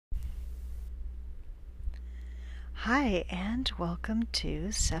Hi, and welcome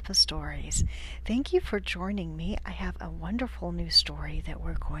to SEPA Stories. Thank you for joining me. I have a wonderful new story that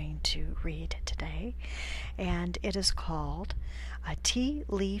we're going to read today, and it is called Tea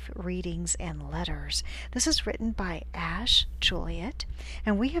Leaf Readings and Letters. This is written by Ash Juliet,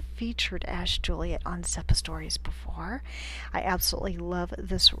 and we have featured Ash Juliet on SEPA Stories before. I absolutely love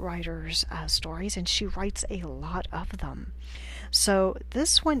this writer's stories, and she writes a lot of them. So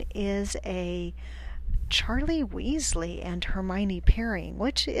this one is a Charlie Weasley and Hermione pairing,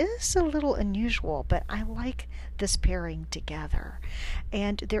 which is a little unusual, but I like this pairing together.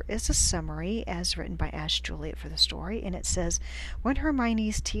 And there is a summary as written by Ash Juliet for the story, and it says, when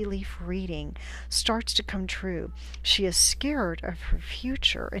Hermione's tea leaf reading starts to come true, she is scared of her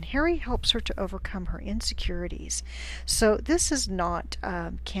future, and Harry helps her to overcome her insecurities. So this is not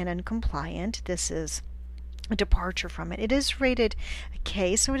canon compliant. This is a departure from it. It is rated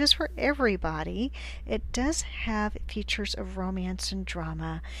K, so it is for everybody. It does have features of romance and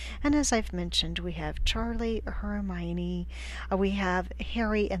drama, and as I've mentioned, we have Charlie, Hermione, we have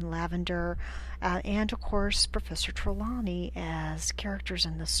Harry and Lavender, and of course Professor Trelawney as characters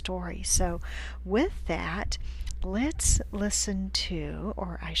in the story. So with that, let's listen to,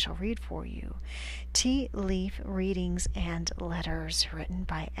 or I shall read for you, Tea Leaf Readings and Letters, written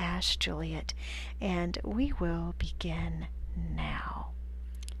by Ash Juliet, and we will begin now.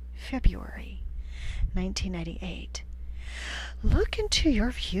 February 1998. Look into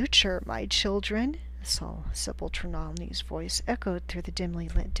your future, my children. Sybil Trelawney's voice echoed through the dimly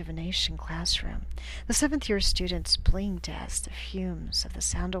lit divination classroom. The seventh-year students blinked as the fumes of the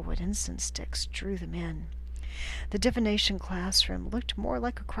sandalwood incense sticks drew them in. The divination classroom looked more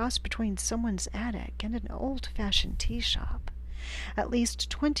like a cross between someone's attic and an old-fashioned tea shop. At least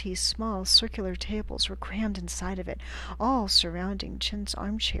 20 small circular tables were crammed inside of it, all surrounding chintz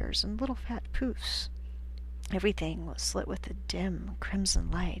armchairs and little fat poufs. Everything was lit with a dim crimson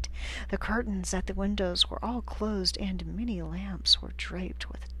light. The curtains at the windows were all closed, and many lamps were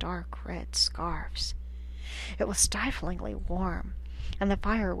draped with dark red scarves. It was stiflingly warm, and the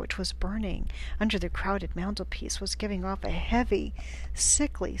fire which was burning under the crowded mantelpiece was giving off a heavy,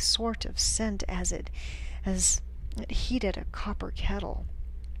 sickly sort of scent as it heated a copper kettle.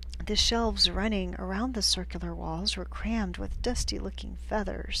 The shelves running around the circular walls were crammed with dusty-looking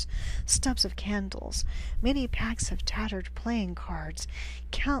feathers, stubs of candles, many packs of tattered playing cards,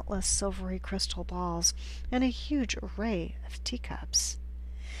 countless silvery crystal balls, and a huge array of teacups.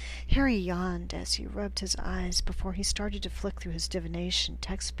 Harry yawned as he rubbed his eyes before he started to flick through his divination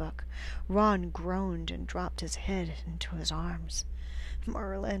textbook. Ron groaned and dropped his head into his arms.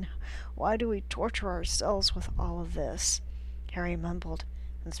 "Merlin, why do we torture ourselves with all of this?" Harry mumbled.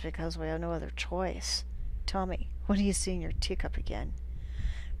 "It's because we have no other choice. Tell me, what do you see in your teacup again?"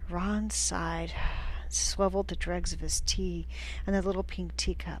 Ron sighed, swiveled the dregs of his tea in the little pink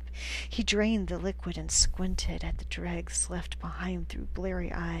teacup. He drained the liquid and squinted at the dregs left behind through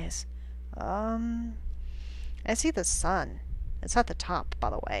bleary eyes. I see the sun. It's at the top, by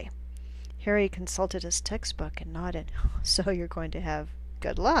the way." Harry consulted his textbook and nodded. "So you're going to have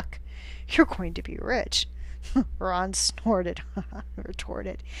good luck. You're going to be rich." Ron snorted,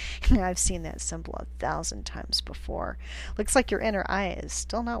 retorted. "I've seen that symbol 1,000 times before. Looks like your inner eye is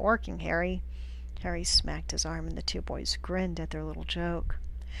still not working, Harry." Harry smacked his arm, and the two boys grinned at their little joke.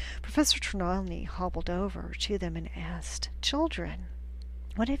 Professor Trelawney hobbled over to them and asked, "Children,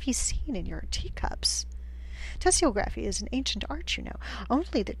 what have you seen in your teacups?" "Tessiography is an ancient art, you know.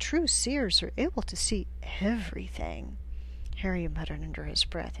 Only the true seers are able to see everything." Harry muttered under his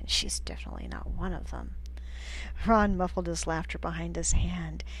breath, "and she's definitely not one of them." Ron muffled his laughter behind his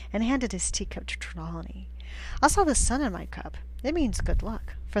hand and handed his teacup to Trelawney. "I saw the sun in my cup. It means good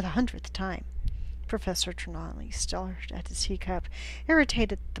luck, for the 100th time." Professor Trelawney stared at his teacup,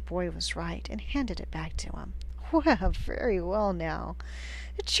 irritated that the boy was right, and handed it back to him. "Well, very well now.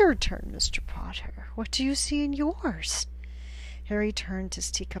 It's your turn, Mr. Potter. What do you see in yours?" Harry turned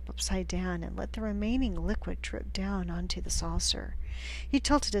his teacup upside down and let the remaining liquid drip down onto the saucer. He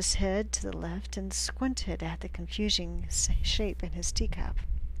tilted his head to the left and squinted at the confusing shape in his teacup.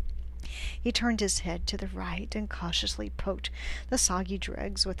 He turned his head to the right and cautiously poked the soggy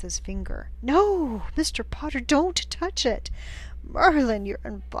dregs with his finger. "No, Mr. Potter, don't touch it!" "Merlin, you're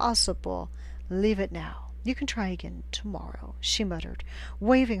impossible." "Leave it now. You can try again tomorrow," she muttered,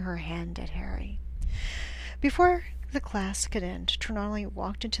 waving her hand at Harry. Before the class could end, Trelawney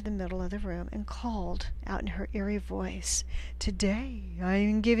walked into the middle of the room and called out in her eerie voice, "Today I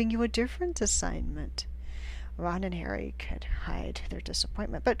am giving you a different assignment." Ron and Harry could hide their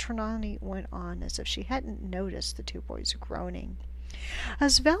disappointment, but Trelawney went on as if she hadn't noticed the two boys groaning.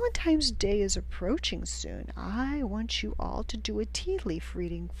 As Valentine's Day is approaching soon, I want you all to do a tea leaf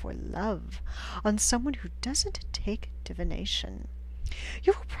reading for love on someone who doesn't take divination.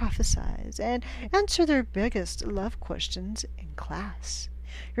 You will prophesize and answer their biggest love questions in class.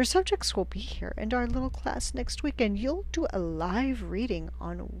 Your subjects will be here in our little class next week, and you'll do a live reading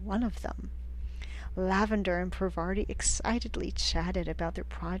on one of them. Lavender and Parvati excitedly chatted about their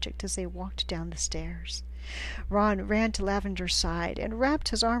project as they walked down the stairs. Ron ran to Lavender's side and wrapped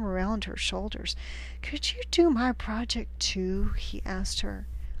his arm around her shoulders. "Could you do my project too?" he asked her.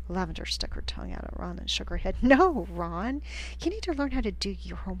 Lavender stuck her tongue out at Ron and shook her head. "No, Ron, you need to learn how to do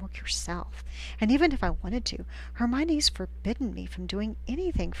your homework yourself. And even if I wanted to, Hermione's forbidden me from doing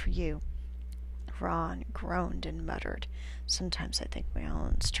anything for you." Ron groaned and muttered, "Sometimes I think my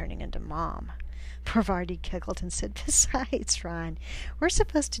own's turning into Mom." Parvati giggled and said, "Besides, Ron, we're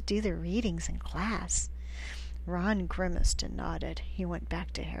supposed to do the readings in class." Ron grimaced and nodded. He went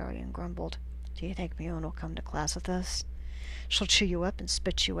back to Harry and grumbled, "Do you think Mione will come to class with us? She'll chew you up and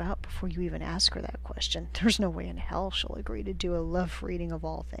spit you out before you even ask her that question. There's no way in hell she'll agree to do a love reading of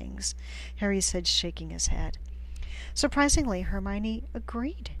all things," Harry said, shaking his head. Surprisingly, Hermione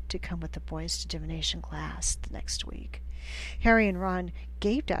agreed to come with the boys to divination class the next week. Harry and Ron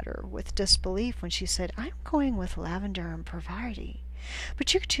gaped at her with disbelief when she said, "I'm going with Lavender and Parvati.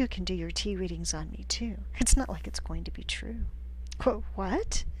 But you two can do your tea readings on me, too. It's not like it's going to be true."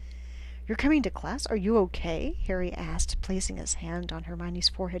 "What? You're coming to class? Are you okay?" Harry asked, placing his hand on Hermione's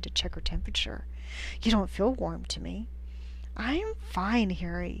forehead to check her temperature. "You don't feel warm to me." "I'm fine,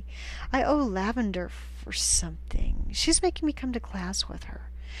 Harry. I owe Lavender for something. She's making me come to class with her,"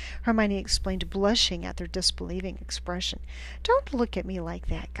 Hermione explained, blushing at their disbelieving expression. "Don't look at me like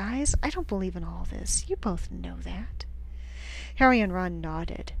that, guys. I don't believe in all this. You both know that." Harry and Ron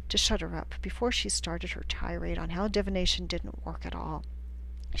nodded to shut her up before she started her tirade on how divination didn't work at all.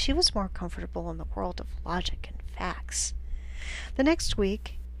 She was more comfortable in the world of logic and facts. The next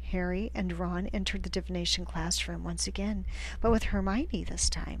week, Harry and Ron entered the divination classroom once again, but with Hermione this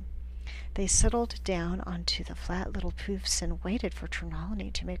time. They settled down onto the flat little poofs and waited for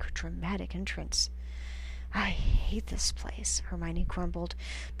Trelawney to make her dramatic entrance. "I hate this place," Hermione grumbled,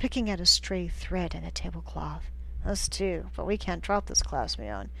 picking at a stray thread in the tablecloth. "Us too, but we can't drop this class,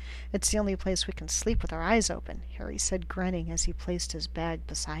 Mione. It's the only place we can sleep with our eyes open," Harry said, grinning as he placed his bag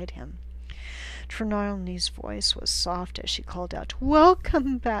beside him. Trelawney's voice was soft as she called out,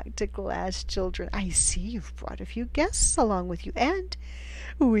 "Welcome back to class, children. I see you've brought a few guests along with you, and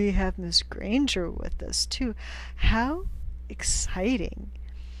we have Miss Granger with us, too. How exciting!"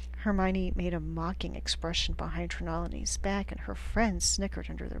 Hermione made a mocking expression behind Trelawney's back, and her friends snickered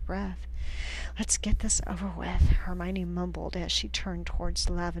under their breath. "Let's get this over with," Hermione mumbled as she turned towards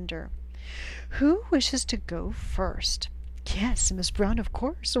Lavender. "Who wishes to go first?" "Yes, Miss Brown, of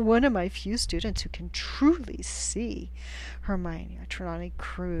course, one of my few students who can truly see," Trelawney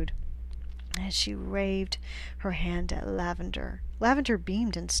crowed as she waved her hand at Lavender. Lavender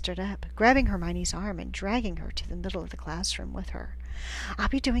beamed and stood up, grabbing Hermione's arm and dragging her to the middle of the classroom with her. "I'll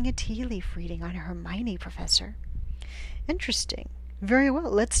be doing a tea leaf reading on Hermione, Professor." "Interesting. Very well,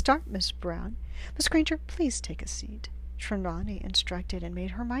 let's start, Miss Brown. Miss Granger, please take a seat," Trelawney instructed and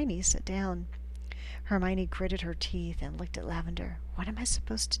made Hermione sit down. Hermione gritted her teeth and looked at Lavender. "What am I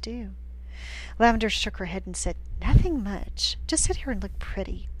supposed to do?" Lavender shook her head and said, "Nothing much. Just sit here and look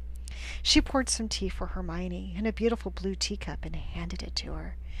pretty." She poured some tea for Hermione in a beautiful blue teacup and handed it to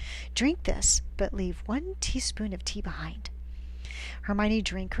her. "Drink this, but leave 1 teaspoon of tea behind." Hermione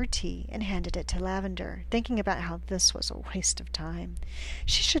drank her tea and handed it to Lavender, thinking about how this was a waste of time.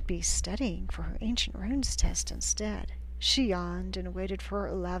 She should be studying for her Ancient Runes test instead. She yawned and waited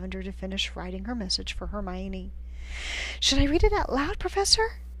for Lavender to finish writing her message for Hermione. "Should I read it out loud,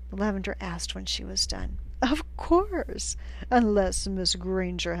 Professor?" Lavender asked when she was done. "Of course, unless Miss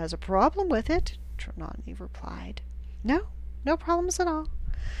Granger has a problem with it," Trelawney replied. "No problems at all,"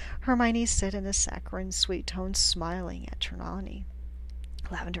 Hermione said in a saccharine, sweet tone, smiling at Trelawney.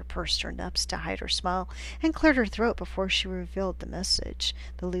 Lavender pursed her lips to hide her smile and cleared her throat before she revealed the message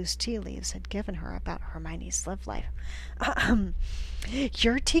the loose tea leaves had given her about Hermione's love life.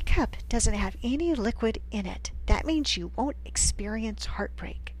 "Your teacup doesn't have any liquid in it. That means you won't experience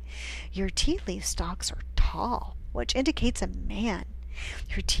heartbreak. Your tea leaf stalks are tall, which indicates a man.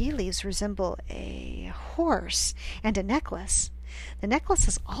 Your tea leaves resemble a horse and a necklace. The necklace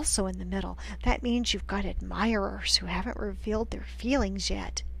is also in the middle. That means you've got admirers who haven't revealed their feelings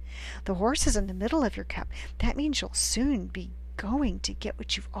yet. The horse is in the middle of your cup. That means you'll soon be going to get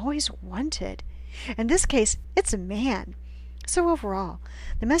what you've always wanted. In this case, it's a man. So overall,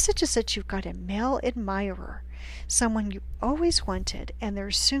 the message is that you've got a male admirer, someone you always wanted, and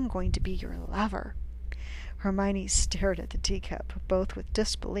they're soon going to be your lover. Hermione stared at the teacup, both with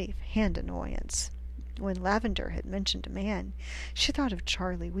disbelief and annoyance. When Lavender had mentioned a man, she thought of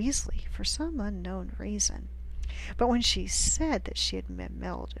Charlie Weasley for some unknown reason. But when she said that she had a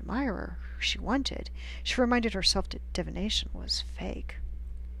male admirer who she wanted, she reminded herself that divination was fake.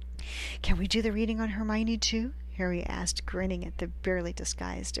 "Can we do the reading on Hermione, too?" Harry asked, grinning at the barely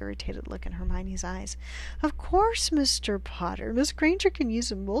disguised, irritated look in Hermione's eyes. "Of course, Mr. Potter. Miss Granger can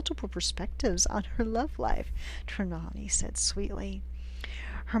use multiple perspectives on her love life," Trelawney said sweetly.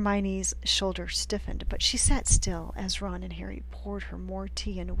 Hermione's shoulders stiffened, but she sat still as Ron and Harry poured her more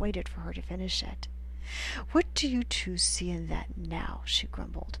tea and waited for her to finish it. "What do you two see in that now?" she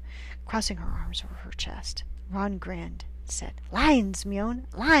grumbled, crossing her arms over her chest. Ron grinned and said, "Lines,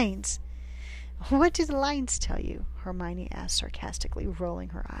 Mione, lines!" "What do the lines tell you?" Hermione asked sarcastically, rolling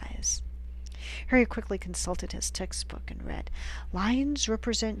her eyes. Harry quickly consulted his textbook and read, "Lines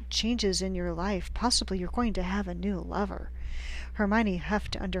represent changes in your life. Possibly you're going to have a new lover." Hermione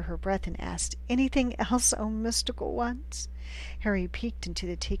huffed under her breath and asked, "Anything else, oh mystical ones?" Harry peeked into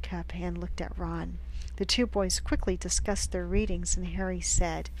the teacup and looked at Ron. The two boys quickly discussed their readings, and Harry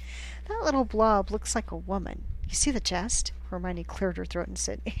said, "That little blob looks like a woman. You see the chest?" Hermione cleared her throat and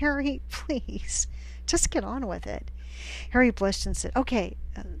said, "Harry, please, just get on with it." Harry blushed and said, "Okay,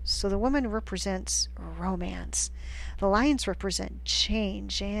 so the woman represents romance. The lines represent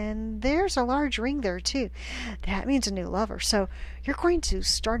change, and there's a large ring there, too. That means a new lover. So you're going to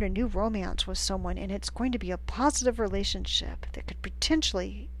start a new romance with someone, and it's going to be a positive relationship that could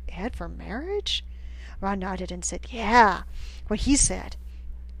potentially head for marriage?" Ron nodded and said, "Yeah, what he said."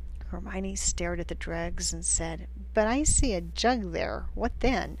 Hermione stared at the dregs and said, "But I see a jug there. What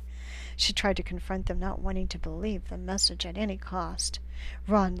then?" She tried to confront them, not wanting to believe the message at any cost.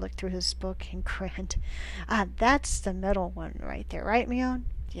 Ron looked through his book and grinned. "That's the middle one right there, right, Mione?"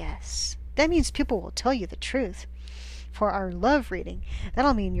 "Yes. That means people will tell you the truth." "For our love reading,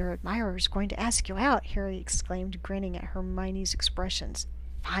 that'll mean your admirer is going to ask you out," Harry exclaimed, grinning at Hermione's expressions.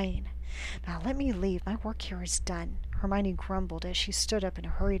 "Fine. Now let me leave. My work here is done." Hermione grumbled as she stood up and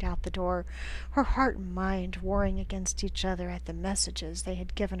hurried out the door, her heart and mind warring against each other at the messages they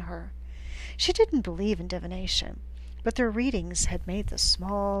had given her. She didn't believe in divination, but their readings had made the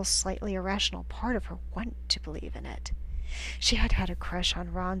small, slightly irrational part of her want to believe in it. She had had a crush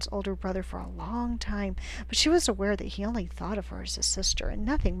on Ron's older brother for a long time, but she was aware that he only thought of her as a sister and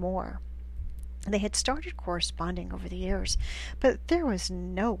nothing more. They had started corresponding over the years, but there was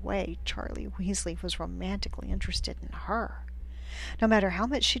no way Charlie Weasley was romantically interested in her. No matter how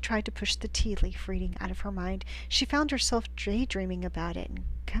much she tried to push the tea leaf reading out of her mind, she found herself daydreaming about it and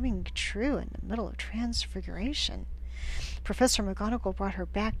coming true in the middle of Transfiguration. Professor McGonagall brought her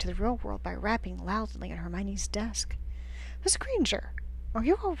back to the real world by rapping loudly on Hermione's desk. "Miss Granger, are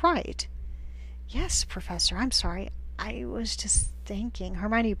you all right?" "Yes, Professor, I'm sorry. I was just thinking."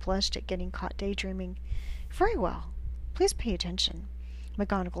 Hermione blushed at getting caught daydreaming. "Very well. Please pay attention,"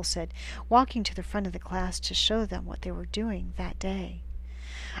 McGonagall said, walking to the front of the class to show them what they were doing that day.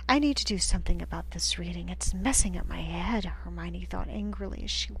 "I need to do something about this reading. It's messing up my head," Hermione thought angrily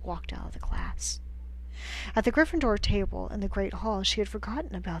as she walked out of the class. At the Gryffindor table in the Great Hall, she had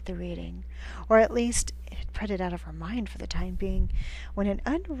forgotten about the reading, or at least it had put it out of her mind for the time being, when an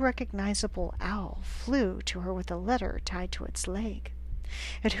unrecognizable owl flew to her with a letter tied to its leg.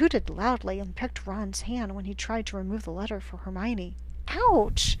 It hooted loudly and pecked Ron's hand when he tried to remove the letter for Hermione.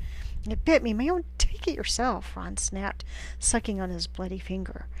 "Ouch! It bit me. Mione, take it yourself," Ron snapped, sucking on his bloody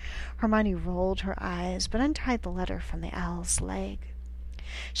finger. Hermione rolled her eyes, but untied the letter from the owl's leg.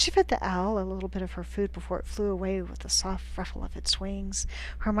 She fed the owl a little bit of her food before it flew away with a soft ruffle of its wings.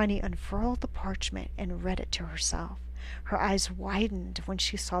 Hermione unfurled the parchment and read it to herself. Her eyes widened when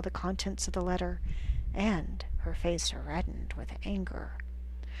she saw the contents of the letter, and her face reddened with anger.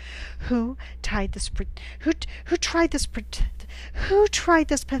 Who tried this pathetic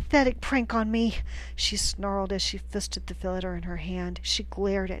prank on me?" she snarled as she fisted the letter in her hand. She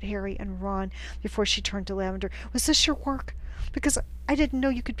glared at Harry and Ron before she turned to Lavender. "Was this your work? Because I didn't know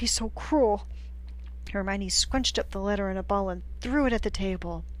you could be so cruel." Hermione scrunched up the letter in a ball and threw it at the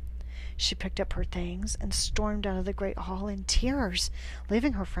table. She picked up her things and stormed out of the Great Hall in tears,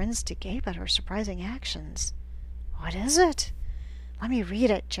 leaving her friends to gape at her surprising actions. "What is it?" "Let me read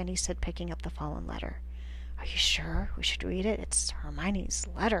it," Jenny said, picking up the fallen letter. "Are you sure we should read it? It's Hermione's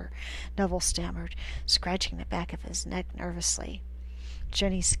letter," Neville stammered, scratching the back of his neck nervously.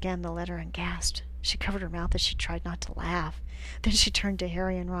 Jenny scanned the letter and gasped. She covered her mouth as she tried not to laugh. Then she turned to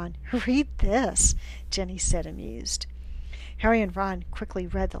Harry and Ron. "Read this," Jenny said, amused. Harry and Ron quickly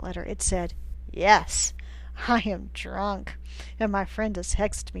read the letter. It said, "Yes, I am drunk, and my friend has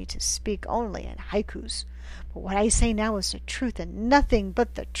hexed me to speak only in haikus. But what I say now is the truth and nothing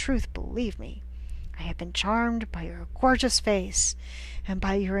but the truth, believe me. I have been charmed by your gorgeous face and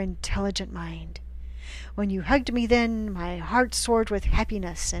by your intelligent mind. When you hugged me then, my heart soared with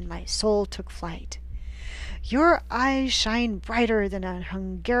happiness and my soul took flight. Your eyes shine brighter than a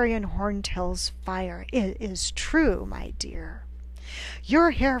Hungarian horntail's fire. It is true, my dear.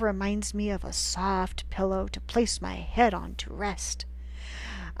 Your hair reminds me of a soft pillow to place my head on to rest.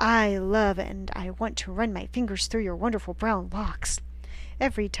 I love and I want to run my fingers through your wonderful brown locks.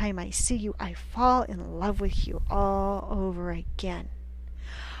 Every time I see you, I fall in love with you all over again.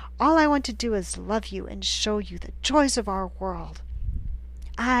 All I want to do is love you and show you the joys of our world.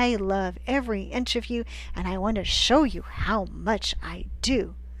 I love every inch of you, and I want to show you how much I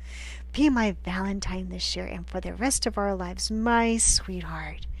do. Be my Valentine this year and for the rest of our lives, my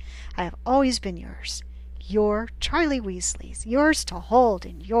sweetheart. I have always been yours. Your Charlie Weasley's, yours to hold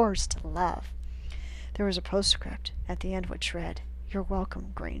and yours to love." There was a postscript at the end which read, "You're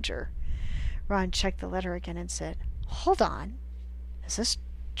welcome, Granger." Ron checked the letter again and said, "Hold on. Is this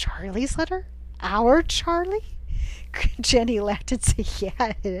Charlie's letter? Our Charlie?" Jenny laughed and said,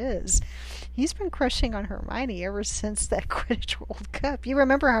 "Yeah, it is. He's been crushing on Hermione ever since that Quidditch World Cup. You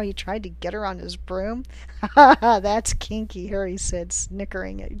remember how he tried to get her on his broom?" "Ha ha, that's kinky," Harry said,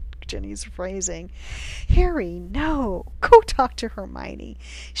 snickering at Jenny's phrasing. "Harry, no. Go talk to Hermione.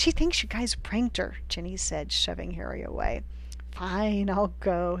 She thinks you guys pranked her," Jenny said, shoving Harry away. "Fine, I'll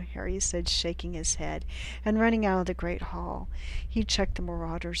go," Harry said, shaking his head, and running out of the great hall. He checked the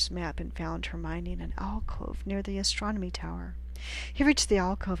Marauders' map and found Hermione in an alcove near the astronomy tower. He reached the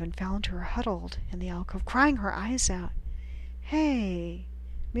alcove and found her huddled in the alcove, crying her eyes out. "Hey,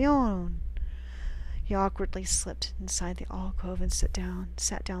 Mion." He awkwardly slipped inside the alcove and sat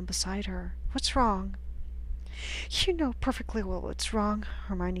down beside her. "What's wrong?" "You know perfectly well what's wrong,"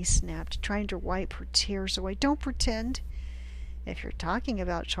 Hermione snapped, trying to wipe her tears away. "Don't pretend." "If you're talking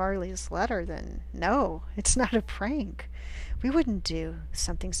about Charlie's letter, then no, it's not a prank. We wouldn't do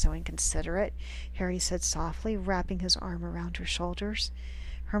something so inconsiderate," Harry said softly, wrapping his arm around her shoulders.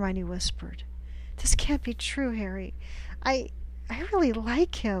 Hermione whispered, "This can't be true, Harry. I really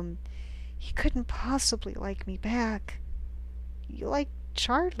like him. He couldn't possibly like me back." "You like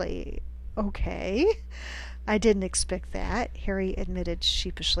Charlie? Okay. I didn't expect that," Harry admitted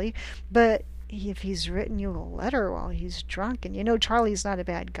sheepishly. "But if he's written you a letter while he's drunk, and you know Charlie's not a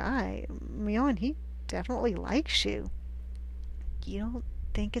bad guy, Mion, he definitely likes you." "You don't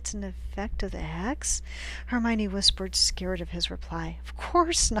think it's an effect of the hex?" Hermione whispered, scared of his reply. "Of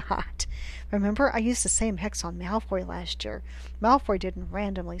course not. Remember, I used the same hex on Malfoy last year. Malfoy didn't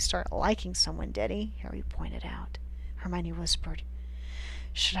randomly start liking someone, did he?" Harry pointed out. Hermione whispered,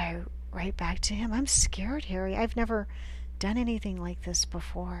 "Should I write back to him? I'm scared, Harry. I've never done anything like this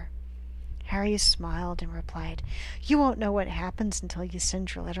before." Harry smiled and replied, "You won't know what happens until you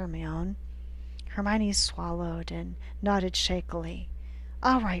send your letter, Mion." Hermione swallowed and nodded shakily.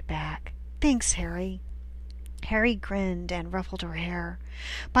 "I'll write back. Thanks, Harry." Harry grinned and ruffled her hair.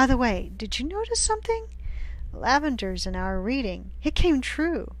 "By the way, did you notice something? Lavender's in our reading. It came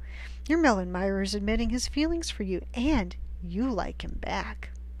true. Your Melon Myers admitting his feelings for you, and you like him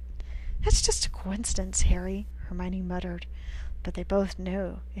back." "That's just a coincidence, Harry," Hermione muttered. But they both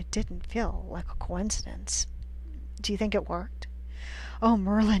knew it didn't feel like a coincidence. "Do you think it worked?" "Oh,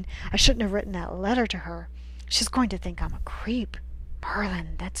 Merlin, I shouldn't have written that letter to her. She's going to think I'm a creep.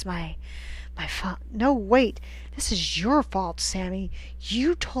 Merlin, that's my fault. No, wait. This is your fault, Sammy.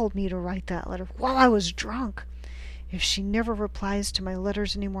 You told me to write that letter while I was drunk. If she never replies to my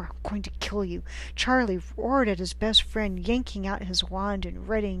letters anymore, I'm going to kill you." Charlie roared at his best friend, yanking out his wand and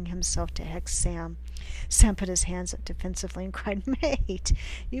readying himself to hex Sam. Sam put his hands up defensively and cried, "Mate,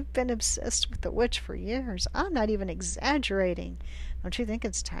 you've been obsessed with the witch for years. I'm not even exaggerating. Don't you think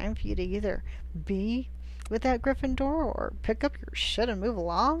it's time for you to either be with that Gryffindor or pick up your shit and move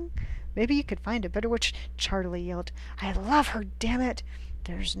along? Maybe you could find a better witch." Charlie yelled, "I love her, damn it.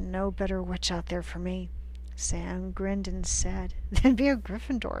 There's no better witch out there for me." Sam grinned and said, "Then be a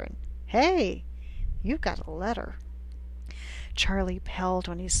Gryffindor. And hey, you've got a letter." Charlie paled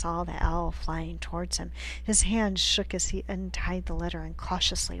when he saw the owl flying towards him. His hand shook as he untied the letter and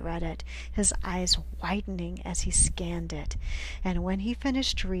cautiously read it, his eyes widening as he scanned it. And when he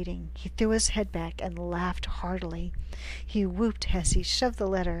finished reading, he threw his head back and laughed heartily. He whooped as he shoved the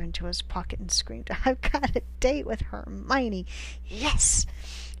letter into his pocket and screamed, "I've got a date with Hermione! Yes!"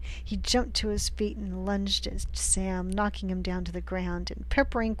 He jumped to his feet and lunged at Sam, knocking him down to the ground and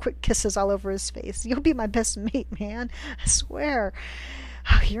peppering quick kisses all over his face. "You'll be my best mate, man. I swear."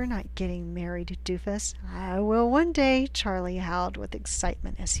 "Oh, you're not getting married, doofus." "I will one day," Charlie howled with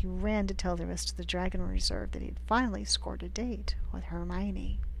excitement as he ran to tell the rest of the Dragon Reserve that he had finally scored a date with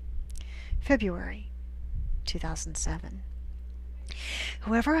Hermione. February 2007.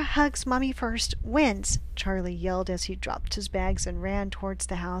 "Whoever hugs Mommy first wins," Charlie yelled as he dropped his bags and ran towards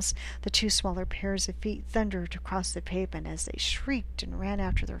the house. The two smaller pairs of feet thundered across the pavement as they shrieked and ran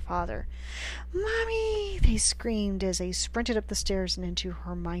after their father. "Mommy!" they screamed as they sprinted up the stairs and into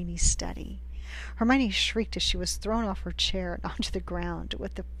Hermione's study. Hermione shrieked as she was thrown off her chair and onto the ground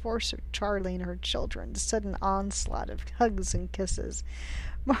with the force of Charlie and her children's sudden onslaught of hugs and kisses.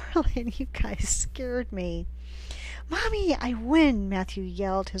 "Marlin, you guys scared me." "Mommy, I win!" Matthew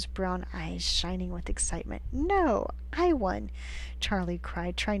yelled, his brown eyes shining with excitement. "No, I won!" Charlie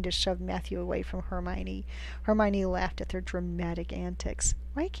cried, trying to shove Matthew away from Hermione. Hermione laughed at their dramatic antics.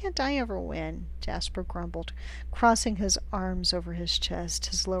 "Why can't I ever win?" Jasper grumbled, crossing his arms over his chest,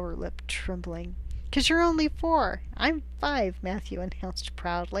 his lower lip trembling. "'Cause you're only 4. I'm 5, Matthew announced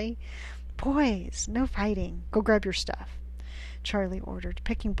proudly. "Boys, no fighting. Go grab your stuff," Charlie ordered,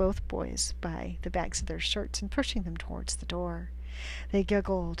 picking both boys by the backs of their shirts and pushing them towards the door. They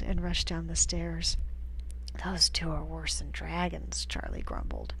giggled and rushed down the stairs. "Those two are worse than dragons," Charlie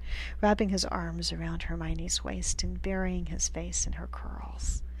grumbled, wrapping his arms around Hermione's waist and burying his face in her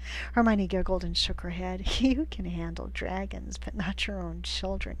curls. Hermione giggled and shook her head. "You can handle dragons, but not your own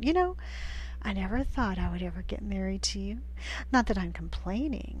children. You know, I never thought I would ever get married to you. Not that I'm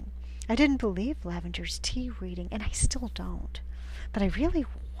complaining. I didn't believe Lavender's tea reading, and I still don't. But I really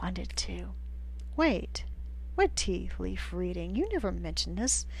wanted to." "Wait, what tea leaf reading? You never mentioned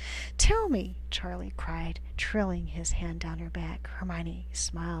this. Tell me," Charlie cried, trilling his hand down her back. Hermione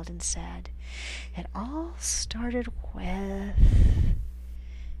smiled and said, "It all started with..."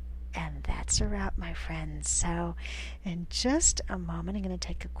 And that's a wrap, my friends. So in just a moment, I'm going to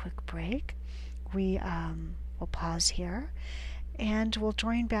take a quick break. We'll pause here, and we'll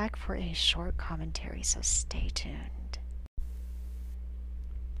join back for a short commentary, so stay tuned.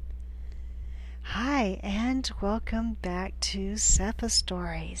 Hi, and welcome back to SEPA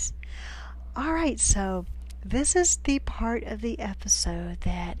Stories. Alright, so this is the part of the episode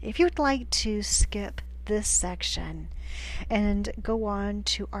that if you'd like to skip this section and go on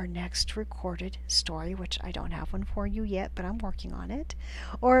to our next recorded story, which I don't have one for you yet, but I'm working on it,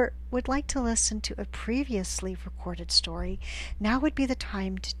 or would like to listen to a previously recorded story, now would be the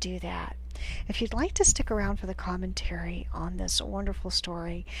time to do that. If you'd like to stick around for the commentary on this wonderful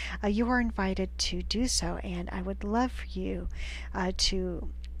story, you are invited to do so, and I would love for you to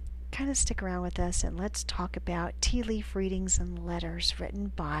kind of stick around with us, and let's talk about tea leaf readings and letters written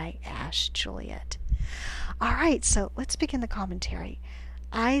by Ash Juliet. Alright, so let's begin the commentary.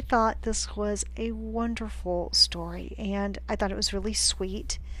 I thought this was a wonderful story, and I thought it was really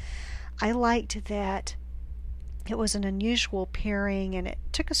sweet. I liked that it was an unusual pairing, and it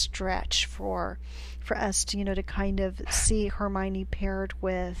took a stretch for us to, to kind of see Hermione paired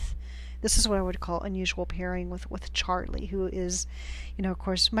with, this is what I would call unusual pairing, with Charlie, who is, of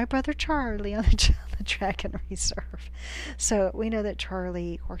course, my brother Charlie on the Dragon Reserve. So we know that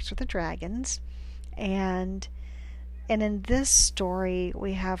Charlie works with the dragons, and in this story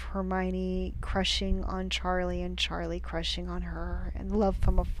we have Hermione crushing on Charlie and Charlie crushing on her, and love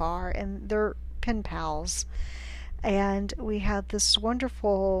from afar, and they're pen pals. And we have this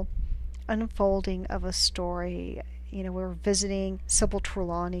wonderful unfolding of a story. We're visiting Sybil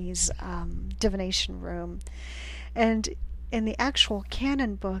Trelawney's divination room. And in the actual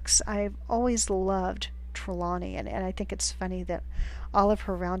canon books, I've always loved Trelawney. And I think it's funny that all of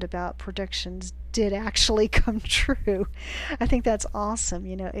her roundabout predictions did actually come true. I think that's awesome.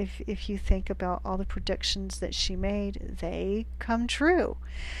 If you think about all the predictions that she made, they come true.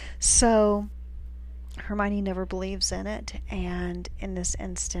 So Hermione never believes in it, and in this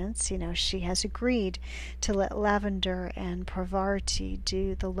instance, she has agreed to let Lavender and Parvati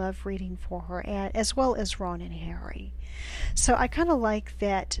do the love reading for her, as well as Ron and Harry. So I kind of like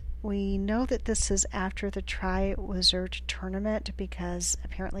that we know that this is after the Triwizard Tournament, because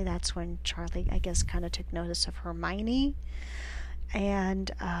apparently that's when Charlie, I guess, kind of took notice of Hermione,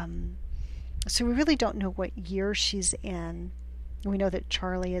 and so we really don't know what year she's in. We know that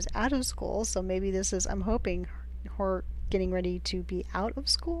Charlie is out of school, so maybe this is, I'm hoping, her getting ready to be out of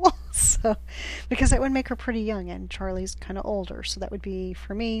school. So, because that would make her pretty young, and Charlie's kind of older, so that would be,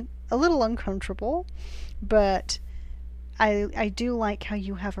 for me, a little uncomfortable. But I do like how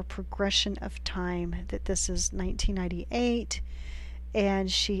you have a progression of time, that this is 1998,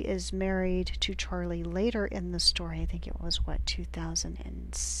 And she is married to Charlie later in the story. I think it was,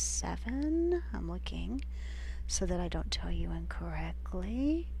 2007? I'm looking so that I don't tell you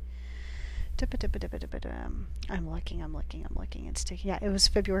incorrectly. I'm looking. It's taking. Yeah, it was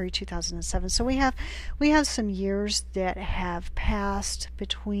February 2007. So we have some years that have passed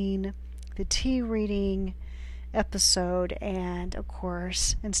between the tea reading episode and, of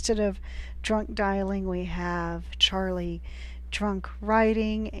course, instead of drunk dialing, we have Charlie drunk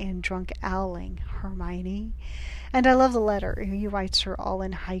writing and drunk owling Hermione. And I love the letter. He writes her all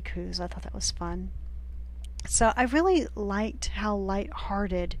in haikus. I thought that was fun. So I really liked how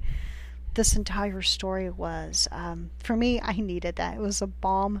lighthearted this entire story was. For me, I needed that. It was a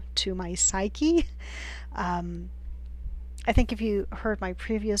balm to my psyche. I think if you heard my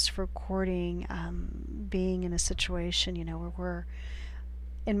previous recording, being in a situation, where we're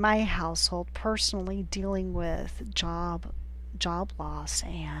in my household personally dealing with job loss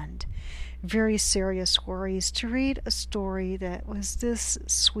and very serious worries, to read a story that was this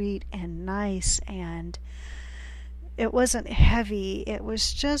sweet and nice, and it wasn't heavy, it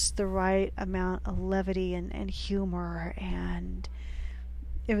was just the right amount of levity and humor, and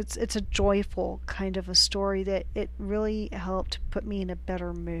it's a joyful kind of a story that it really helped put me in a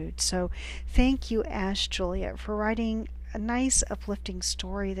better mood. So thank you, Ash Juliet, for writing a nice uplifting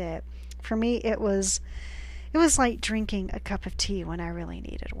story that for me it was like drinking a cup of tea when I really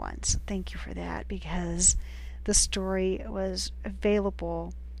needed one. So thank you for that, because the story was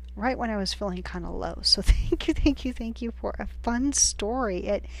available right when I was feeling kind of low. So thank you for a fun story.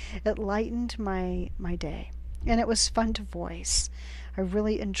 It lightened my day, and it was fun to voice. I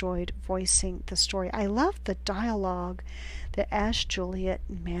really enjoyed voicing the story. I love the dialogue that Ash Juliet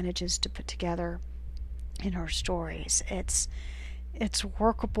manages to put together in her stories. It's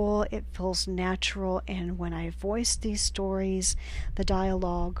workable, it feels natural, and when I voice these stories, the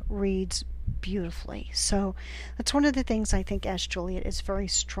dialogue reads beautifully. So that's one of the things I think Ash Juliet is very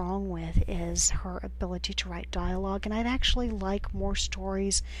strong with, is her ability to write dialogue, and I'd actually like more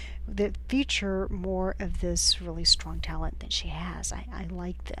stories that feature more of this really strong talent that she has. I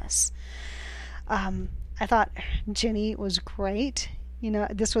like this. I thought Ginny was great.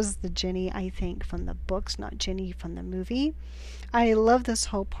 This was the Ginny, I think, from the books, not Ginny from the movie. I love this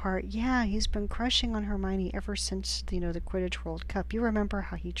whole part. Yeah, he's been crushing on Hermione ever since, the Quidditch World Cup. You remember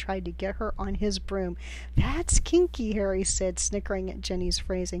how he tried to get her on his broom. That's kinky, Harry said, snickering at Ginny's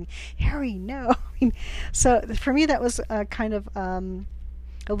phrasing. Harry, no. So for me, that was kind of a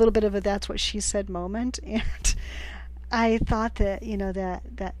little bit of a that's what she said moment. And I thought that,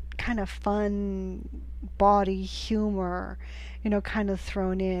 that kind of fun body humor, kind of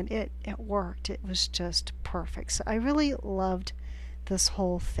thrown in, it worked. It was just perfect. So I really loved this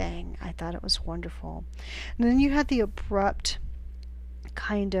whole thing. I thought it was wonderful. And then you had the abrupt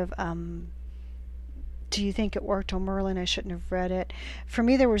kind of do you think it worked on Merlin? I shouldn't have read it. For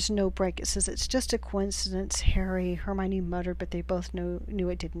me, there was no break. It says it's just a coincidence, Hermione muttered, but they both knew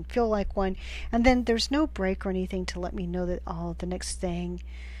it didn't feel like one. And then there's no break or anything to let me know that the next thing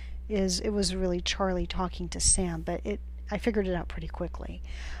is, it was really Charlie talking to Sam, but I figured it out pretty quickly.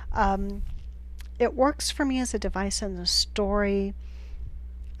 It works for me as a device in the story.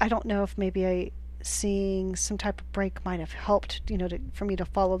 I don't know if maybe seeing some type of break might have helped, for me to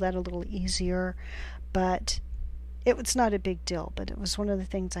follow that a little easier, but it was not a big deal. But it was one of the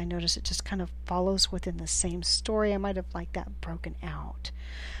things I noticed. It just kind of follows within the same story. I might have liked that broken out,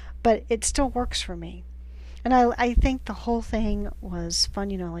 but it still works for me. And I think the whole thing was fun,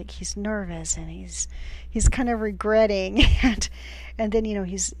 like he's nervous and he's kind of regretting, and then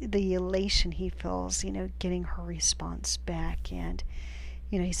he's the elation he feels, getting her response back, and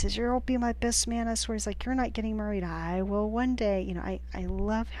he says, "You'll be my best man, I swear." He's like, "You're not getting married, I will one day." I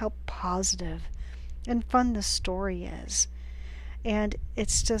love how positive and fun the story is, and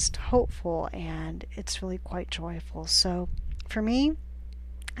it's just hopeful, and it's really quite joyful. So for me,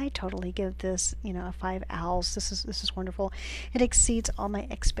 I totally give this, a 5 owls. This is wonderful. It exceeds all my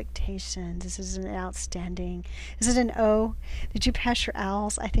expectations. This is an outstanding. Is it an O? Did you pass your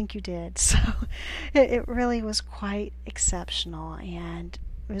owls? I think you did. So it really was quite exceptional, and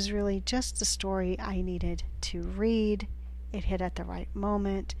it was really just the story I needed to read. It hit at the right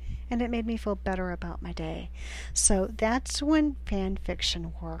moment, and it made me feel better about my day. So that's when fan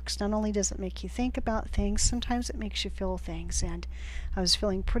fiction works. Not only does it make you think about things, sometimes it makes you feel things. And I was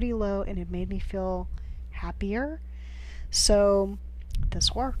feeling pretty low, and it made me feel happier. So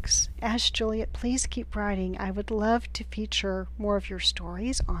this works. Ash Juliet, please keep writing. I would love to feature more of your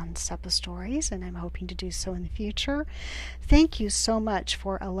stories on SEPA Stories, and I'm hoping to do so in the future. Thank you so much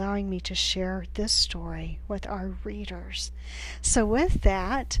for allowing me to share this story with our readers. So with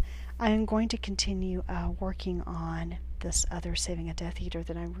that, I'm going to continue working on this other Saving a Death Eater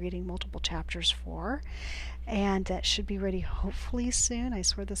that I'm reading multiple chapters for, and that should be ready hopefully soon. I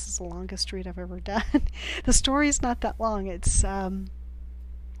swear this is the longest read I've ever done. The story is not that long. It's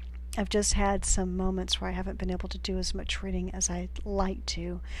I've just had some moments where I haven't been able to do as much reading as I'd like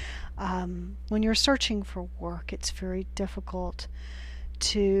to. When you're searching for work, it's very difficult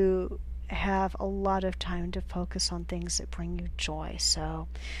to have a lot of time to focus on things that bring you joy. So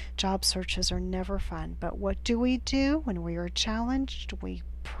job searches are never fun. But what do when we are challenged? We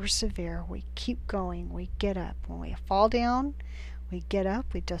persevere, we keep going, we get up. When we fall down, we get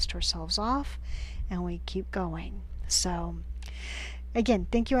up, we dust ourselves off, and we keep going. So again,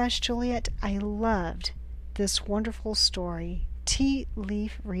 thank you, Ash Juliet. I loved this wonderful story, Tea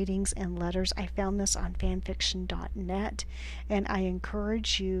Leaf Readings and Letters. I found this on fanfiction.net, and I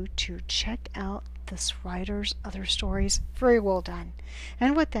encourage you to check out this writer's other stories. Very well done.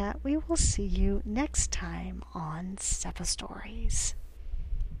 And with that, we will see you next time on SEPA Stories.